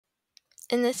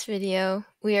In this video,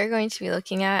 we are going to be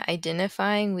looking at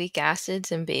identifying weak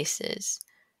acids and bases.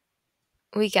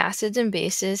 Weak acids and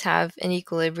bases have an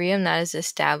equilibrium that is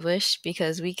established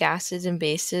because weak acids and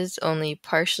bases only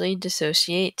partially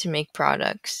dissociate to make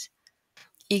products.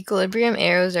 Equilibrium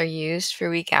arrows are used for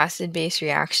weak acid-base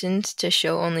reactions to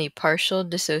show only partial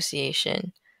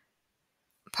dissociation.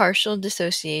 Partial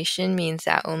dissociation means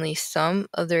that only some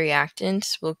of the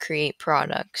reactants will create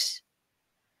products.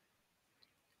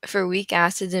 For weak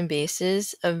acids and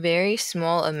bases, a very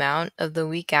small amount of the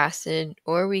weak acid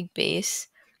or weak base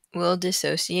will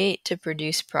dissociate to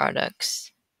produce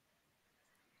products.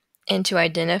 And to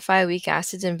identify weak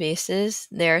acids and bases,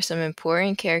 there are some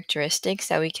important characteristics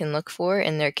that we can look for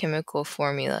in their chemical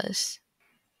formulas.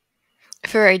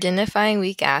 For identifying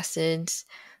weak acids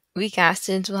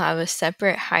will have a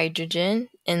separate hydrogen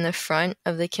in the front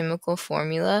of the chemical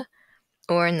formula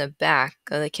or in the back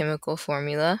of the chemical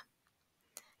formula.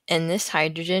 And this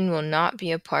hydrogen will not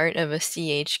be a part of a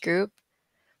CH group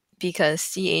because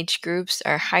CH groups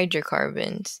are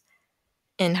hydrocarbons,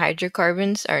 and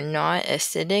hydrocarbons are not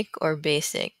acidic or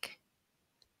basic.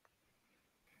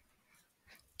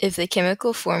 If the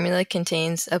chemical formula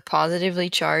contains a positively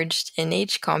charged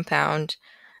NH compound,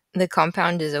 the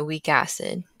compound is a weak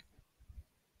acid.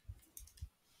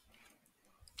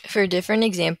 For different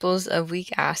examples of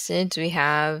weak acids, we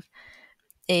have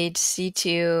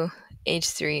HC2H3O2,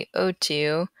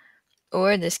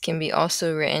 or this can be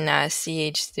also written as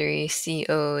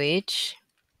CH3COOH.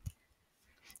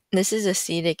 This is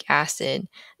acetic acid,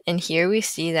 and here we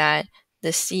see that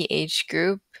the CH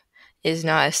group is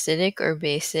not acidic or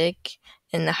basic,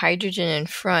 and the hydrogen in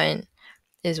front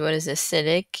is what is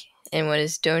acidic and what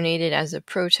is donated as a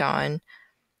proton.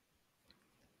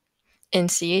 In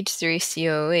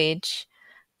CH3COOH,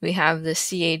 we have the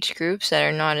CH groups that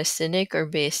are not acidic or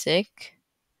basic,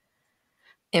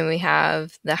 and we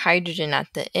have the hydrogen at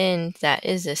the end that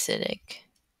is acidic.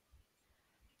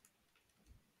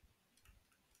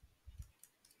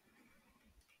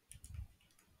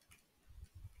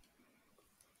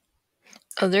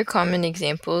 Other common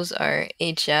examples are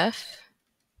HF,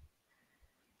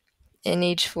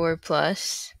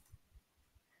 NH4+,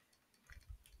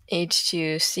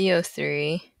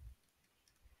 H2CO3,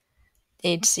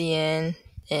 HCN,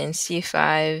 and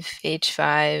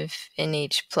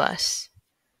C5H5NH+.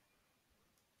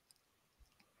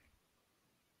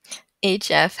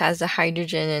 HF has a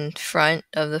hydrogen in front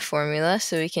of the formula,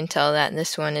 so we can tell that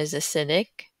this one is acidic.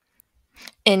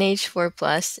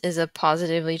 NH4+ is a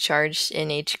positively charged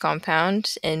NH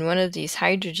compound, and one of these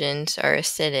hydrogens are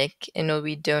acidic and will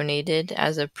be donated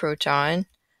as a proton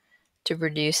to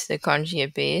produce the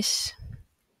conjugate base.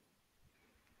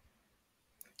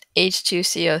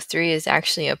 H2CO3 is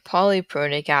actually a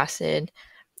polyprotic acid,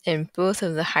 and both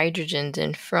of the hydrogens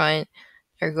in front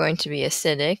are going to be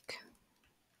acidic.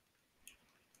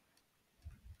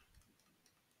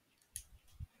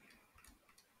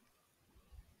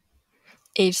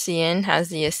 HCN has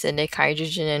the acidic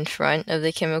hydrogen in front of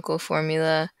the chemical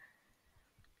formula,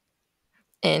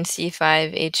 and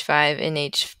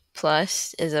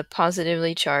C5H5NH+ is a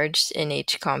positively charged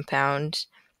NH compound,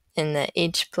 and the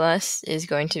H+ is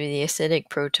going to be the acidic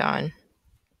proton.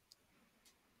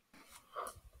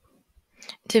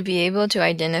 To be able to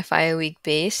identify a weak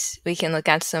base, we can look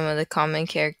at some of the common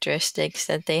characteristics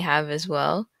that they have as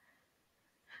well.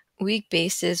 Weak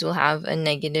bases will have a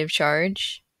negative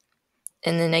charge,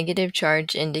 and the negative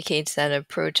charge indicates that a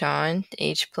proton,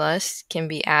 H+, can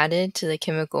be added to the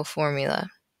chemical formula.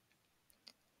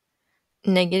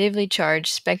 Negatively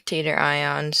charged spectator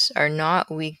ions are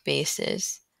not weak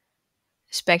bases.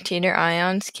 Spectator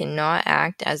ions cannot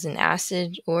act as an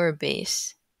acid or a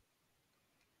base.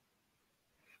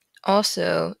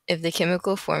 Also, if the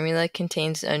chemical formula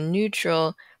contains a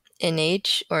neutral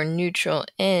NH or neutral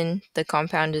N, the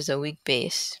compound is a weak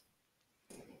base.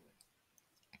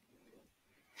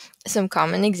 Some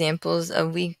common examples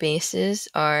of weak bases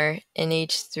are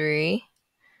NH3,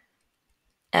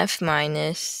 F-,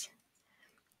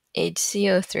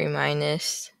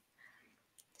 HCO3-,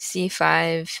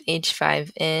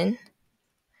 C5H5N,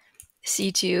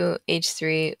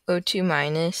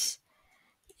 C2H3O2-,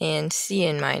 and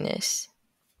CN-.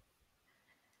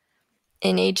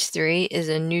 NH3 is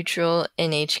a neutral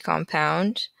NH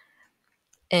compound,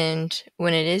 and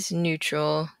when it is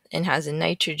neutral and has a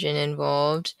nitrogen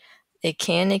involved, it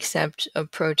can accept a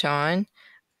proton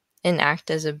and act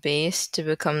as a base to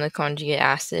become the conjugate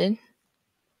acid.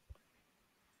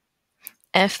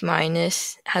 F-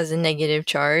 has a negative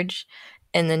charge,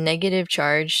 and the negative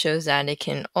charge shows that it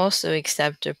can also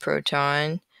accept a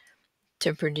proton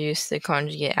to produce the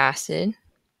conjugate acid.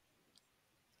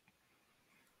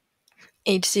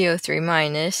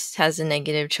 HCO3- has a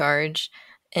negative charge,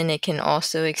 and it can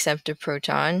also accept a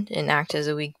proton and act as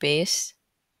a weak base.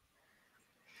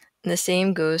 The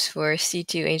same goes for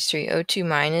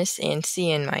C2H3O2- and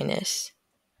Cn-.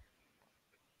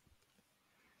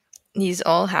 These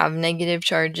all have negative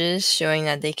charges, showing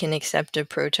that they can accept a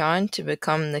proton to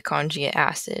become the conjugate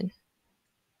acid.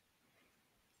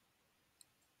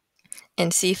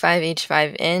 And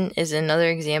C5H5N is another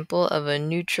example of a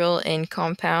neutral N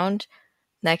compound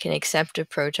that can accept a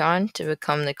proton to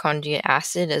become the conjugate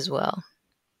acid as well.